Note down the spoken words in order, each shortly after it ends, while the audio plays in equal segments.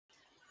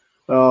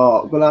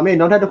ကိုလာမေး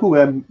နောက်ထပ်တစ်ခု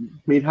ပဲ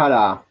မေးထား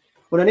တာ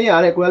ဟိုတနေ့က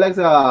လည်းကို Alex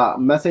က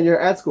Messenger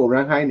ads ကို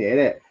run ခိုင်းတယ်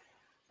တဲ့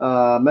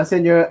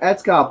Messenger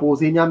ads ကပို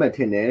ဈေးများမဲ့ထ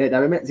င်တယ်တဲ့ဒါ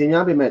ပေမဲ့ဈေး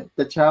များပေမဲ့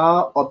တခြား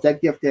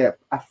objective တဲ့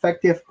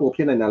effective ပိုဖြ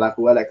စ်နိုင်တယ်လား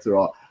ကို Alex ဆို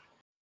တော့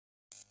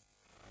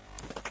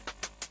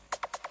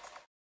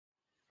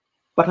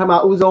ပထမ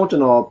ဦးဆုံးကျွ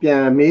န်တော်ပြ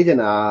န်မေးချင်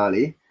တာ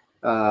လေ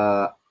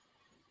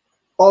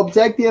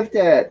objective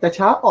တဲ့တ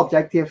ခြား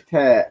objective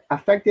တဲ့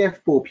effective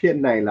ပိုဖြစ်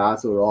နိုင်လား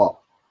ဆိုတော့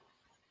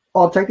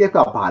objective က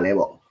ဘာလဲ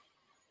ပေါ့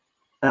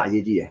အဲ့ဒါအ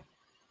ရေးကြီးတယ်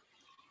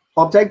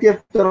objective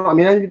ကျွန်တော်အ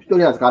များကြီးပြော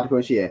ရစကားတစ်ခု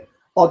ရှိရယ်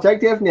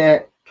objective နဲ့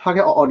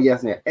target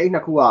audience နဲ့အဲ့နှ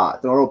စ်ခုက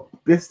ကျွန်တော်တို့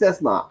business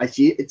မှာအ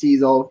ရေးအကြီး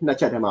ဆုံးနှစ်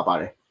ချက်ထဲမှာပါ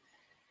တယ်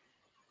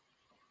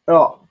အဲ့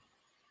တော့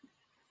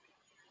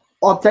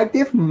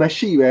objective မ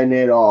ရှိဘဲ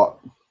နဲ့တော့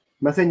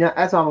messenger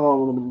ads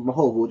မ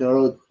ဟုတ်ဘူးကျွန်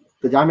တော်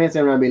တို့ကြားမင်း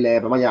CRM ပဲလဲ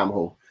ဘာမှရမှာမ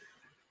ဟုတ်ဒါ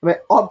ပေမဲ့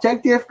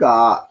objective က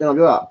ကျွန်တော်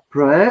ပြောတာ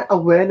brand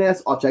awareness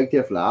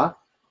objective လား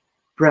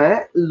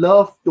brand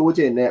love တိုး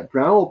ချင်တဲ့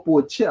brand ကိုပို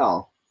ချစ်အော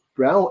င်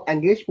brand ကို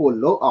engage ပို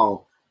လုပ်အောင်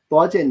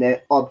တွားချင်တဲ့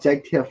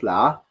objective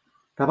လား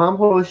ဒါမှမ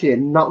ဟုတ်လို့ရှိရင်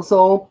နောက်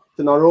ဆုံး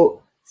ကျွန်တော်တို့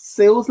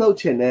sales လုပ်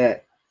ချင်တဲ့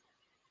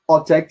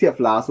objective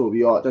လားဆို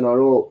ပြီးတော့ကျွန်တော်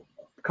တို့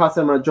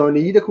customer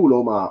journey တစ်ခု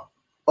လုံးမှာ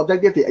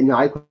objective တွေအ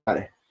များကြီးပါတ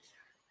ယ်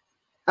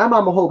အဲ့မှာ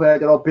မဟုတ်ဘဲ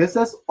ကျွန်တော်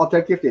business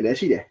objective တွေလည်း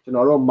ရှိတယ်ကျွန်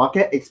တော်တို့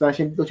market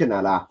expansion လုပ်ချင်တာ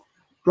လား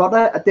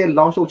product အသစ်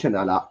launch လုပ်ချင်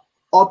တာလား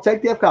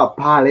objective က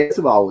ဘာလဲ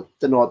ဆိုတာကို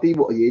ကျွန်တော်သိ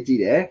ဖို့အရေးကြီး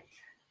တယ်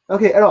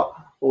okay အဲ့တော့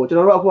ဟိုကျွန်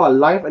တော်တို့အခုက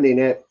live အနေ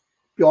နဲ့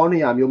ပြောနေ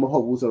ရမျိုးမဟု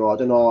တ်ဘူးဆိုတော့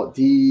ကျွန်တော်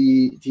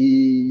ဒီ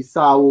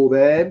စာကို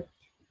ပဲ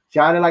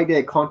ကြားလိုက်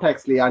တဲ့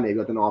context လေးကနေ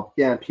ပြီးတော့ကျွန်တော်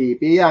ပြန်ဖြေ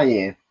ပေးရရ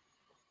င်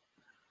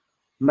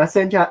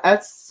messenger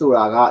ads ဆို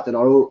တာကကျွန်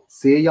တော်တို့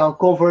ဈေးရောင်း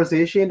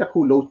conversation တစ်ခု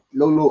လုပ်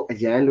လို့အ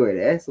ရန်လွယ်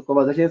တယ်ဆို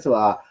conversation ဆို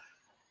တာ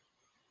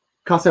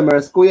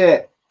customers ကိုရဲ့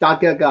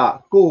target က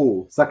ကိုယ်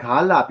စ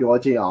ကားလာပြော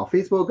ချင်အောင်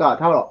Facebook က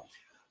ထားတော့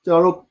ကျွ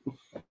န်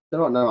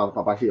တော်နား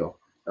မှာပါရှိရော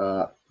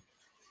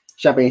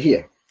champagne ရှိရ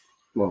ယ်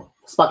ဟို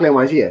sparkling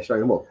wine ရှိရယ်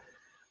sorry မဟုတ်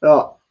အဲ့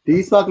တော့ဒီ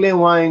sparkling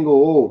wine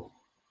ကို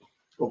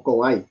ကုန်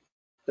ဝိုင်း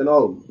ကျွန်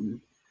တော်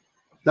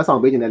လက်ဆော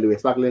င်ပေးနေတဲ့လူတွေ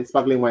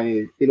sparkling wine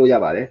ပေးလို့ရ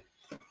ပါတယ်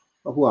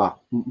အခုက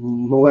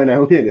မဝယ်နိုင်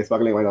ဘူးဖြစ်နေ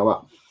sparkling wine တော့မှ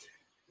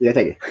ရဲ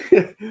ထိုက်တယ်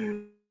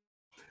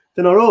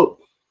ကျွန်တော်တို့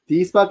ဒီ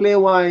sparkling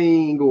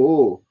wine ကို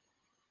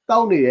တော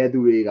က်နေတဲ့သူ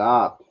တွေက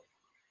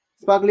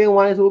sparkling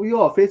wine ဆိုပြီး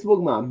တော့ Facebook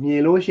မှာမြ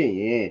င်လို့ရှိ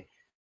ရင်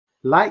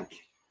like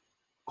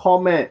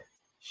comment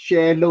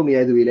share လုပ်နေ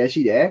တဲ့သူတွေလည်း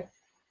ရှိတယ်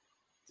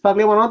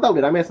sparkling wine တော့တောက်တ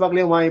ယ်ဒါပေမဲ့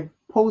sparkling wine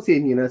ဖုန်းစီ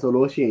မြင်နေဆို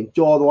လို့ရှိရင်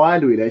ကြော်သွားတဲ့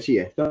လူတွေလည်းရှိတ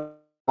ယ်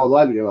ကြော်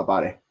သွားတဲ့လူတွေမှာပါ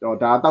တယ်ကျွန်တော်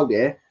ဒါတောက်တ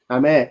ယ်ဒါ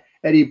ပေမဲ့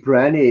အဲ့ဒီ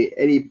brand တွေ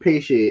အဲ့ဒီ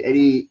page တွေအဲ့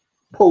ဒီ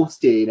post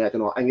တွေနဲ့ကျွ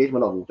န်တော် engage မ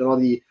လုပ်ဘူးကျွန်တော်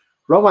ဒီ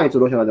rock wine ဆို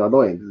လို့ရှိရင်ကျွန်တော်လု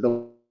ပ်ရင်လုပ်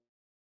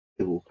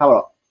ဘူးထားပါ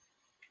တော့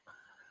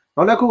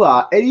နောက်တစ်ခုက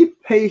အဲ့ဒီ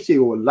page တွေ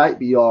ကို like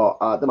ပြီးတော့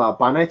တမ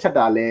ဘာနဲ့ချက်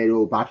တာလဲ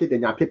တို့ဘာဖြစ်တ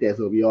ယ်ညာဖြစ်တယ်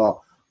ဆိုပြီးတော့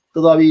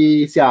တော်ပြီး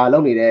ဆရာလု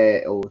ပ်နေတဲ့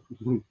ဟို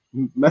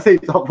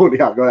message သွားပို့နေ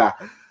တာပြောတာ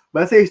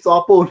message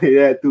သွားပို့နေ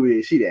တဲ့သူတွေ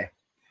ရှိတယ်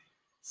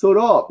ဆို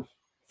တော့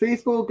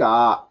Facebook က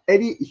အဲ့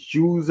ဒီ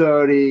user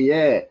တွေ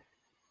ရဲ့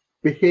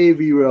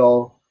behavioral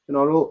ကျွန်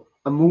တော်တို့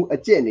အမှုအ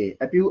ကျင့်တွေ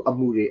အပြုအ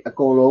မူတွေအ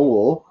ကုန်လုံး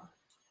ကို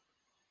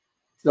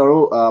ကျွန်တော်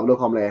တို့ဘယ်လို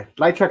ခေါ်မလဲ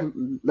live track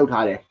လုပ်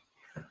ထားတယ်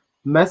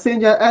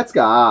Messenger ads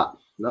က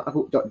နော်အခု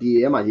ဒီ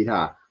ရဲမှာရေး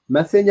ထား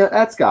Messenger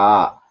ads က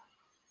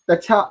တ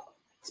ခြား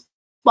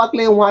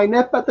sparkling wine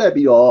နဲ့ပတ်သက်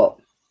ပြီးတော့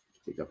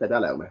ဒီကဖက်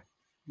ထားလိုက်အောင်မယ်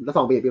လက်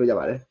ဆောင်ပေးလို့ရ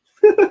ပါတယ်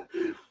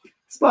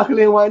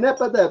sparkling wine နဲ့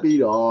ပတ်သက်ပြီး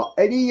တော့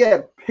အဲ့ဒီရဲ့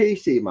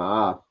page တွေမှာ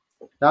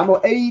ဒါမှမဟု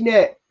တ်အဲ့ဒီ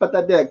နဲ့ပတ်သ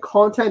က်တဲ့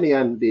content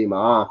တွေ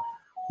မှာ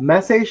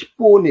message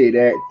ပို့နေ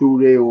တဲ့သူ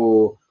တွေကို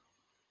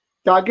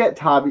target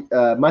ထားပြီး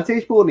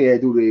message ပို့နေတဲ့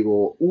သူတွေ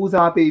ကိုဦး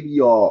စားပေးပြီး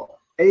တော့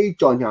အဲ့ဒီ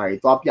ကြော်ညာတွေ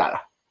သွားပြ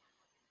တာ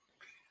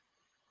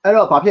အဲ့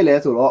တော့ဘာဖြစ်လဲ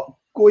ဆိုတော့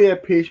ကိုယ့်ရဲ့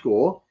page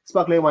ကို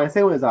sparkling wine စိ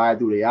တ်ဝင်စားတဲ့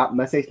သူတွေက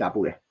message လာ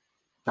ပို့တယ်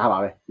ဒါပါ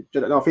ပဲကျွ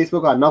န်တော်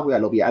Facebook ကနောက်ကိုရ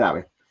လုပ်ပြအဲ့ဒါ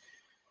ပဲ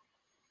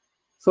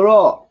ဆို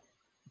တော့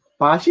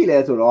ဘာရှိလဲ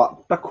ဆိုတော့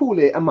တစ်ခု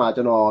လေအမှ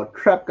ကျွန်တော်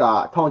trap က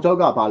ထောင်ချောက်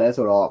ကဘာလဲ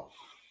ဆိုတော့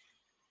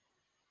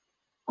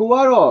ကိုက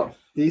တော့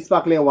ဒီ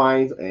sparkling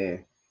wine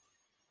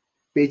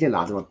ပေးချင်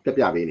လားကျွန်တော်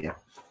ပြပေးနေတာ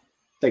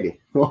တိုက်တယ်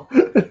ဟော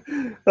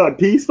အဲ့တော့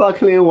ဒီ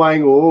sparkling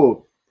wine ကို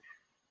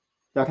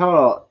ဒါထား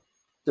တော့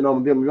ကျွန်တော်မ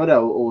ပြောတဲ့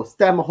ဟို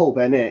step မဟုတ်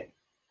ဘဲနဲ့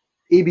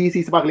ABC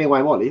sparkling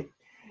wine ပေါ့လေ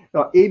အဲ့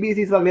တော့ ABC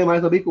sparkling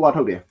wine ဆိုပြီးကိုက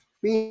ထုတ်တယ်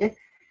ပြီးရင်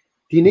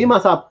ဒီနေ့မှ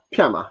စဖြ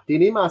တ်မှာဒီ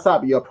နေ့မှစ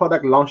ပြီးတော့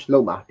product launch လု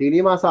ပ်မှာဒီ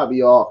နေ့မှစ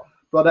ပြီးတော့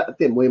product အ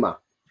သစ်မွေးမှာ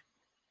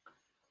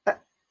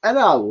အဲ့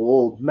ဒါကို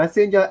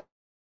messenger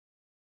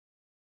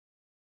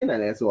နို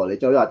င်လဲဆိုတော့လေ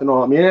ကျွန်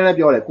တော်အမြဲတမ်း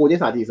ပြောတယ်ကိုချ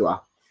င်းစာကြည့်ဆိုတာ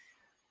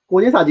ကို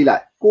ချင်းစာကြည့်လို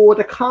က်ကို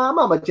တခါ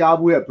မှမကြား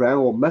ဘူးရဲ့ brand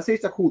ကို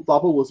message တစ်ခု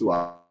သွားဖို့ဆိုတာ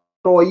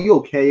တော်ကြီး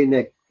ကိုခဲရင်း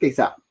တဲ့ကိစ္စ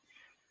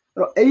အဲ့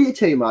တော့အဲ့ဒီအ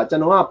ချိန်မှာကျွ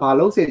န်တော်ကဘာ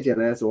လုပ်စေချင်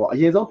လဲဆိုတော့အ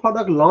ရင်ဆုံး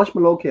product launch မ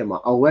လုပ်ခင်မှာ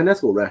awareness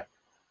ကို run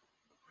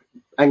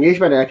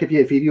engagement နဲ့ဖြစ်ဖြ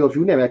စ် video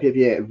view နဲ့ပဲဖြစ်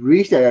ဖြစ်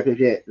reach နဲ့ပဲဖြစ်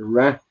ဖြစ်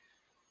run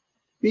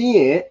ပြီးရ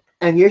င်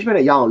engagement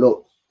နဲ့ရအောင်လုပ်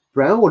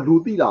brand ကိုလူ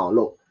သိလာအောင်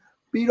လုပ်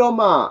ပြီးတော့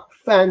မှ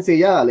fans တွေ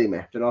ရတာလိမ့်မ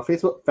ယ်ကျွန်တော်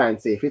Facebook fans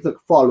တွေ Facebook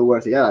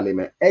followers တွေရတာလိမ့်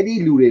မယ်အဲ့ဒီ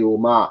လူတွေကို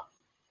မှ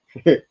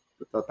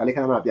ဒါလေးခ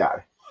ဏမှပြရတ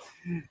ယ်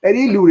အဲ့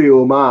ဒီလူတွေ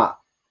ကိုမှ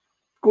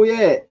ကိုယ့်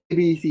ရဲ့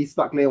ABC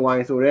sparkling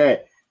wine ဆိုတဲ့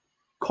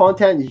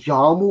content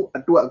ရောင်းမှု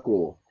အတွက်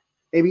ကို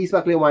ABC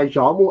sparkling wine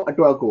ရောင်းမှုအ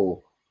တွက်ကို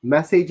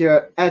messenger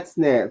ads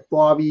နဲ့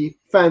သွားပြီး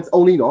fans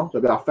only เนาะကျွ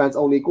န်တော်ပြော fans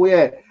only ကိုယ့်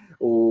ရဲ့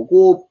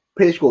ကို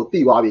page ကိုတ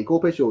ည်သွားပြီကို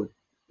page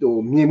ကို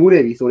မြင်မှုနေ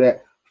ပြီဆိုတော့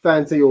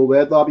fans တွေကိုပဲ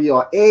သွားပြီး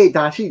တော့အေး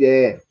ဒါရှိတ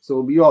ယ်ဆို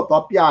ပြီးတော့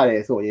သွားပြတ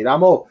ယ်ဆိုရင်ဒါ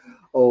မှမဟုတ်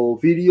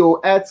video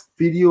ads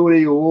video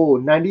တွေကို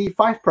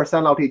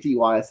95% လောက်ထိကြည့်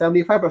သွားတယ်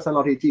75%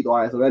 လောက်ထိကြည့်သွား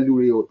တယ်ဆိုတော့လူ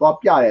တွေကိုသွား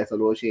ပြတယ်ဆို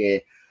လို့ရှိရင်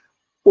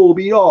ပို့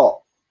ပြီးတော့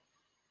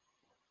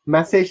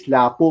message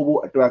လာပို့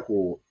ဖို့အတွက်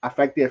ကို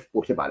effective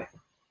ပို့ဖြစ်ပါတယ်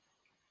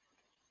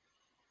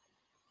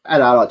အဲ့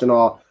ဒါတော့ကျွန်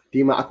တော်ဒီ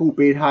မှာအခု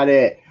ပေးထား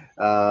တဲ့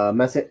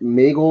message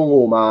မေးခွန်း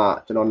ကိုမှ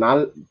ကျွန်တော်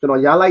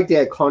ရလိုက်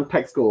တဲ့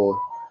context ကို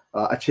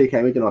အခြေခံ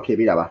ပြီးကျွန်တော်ဖြေ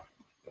ပေးတာပါ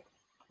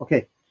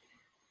okay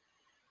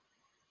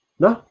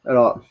เนาะအဲ့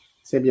တော့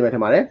ဆင်ပြေမယ်ထ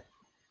င်ပါတယ်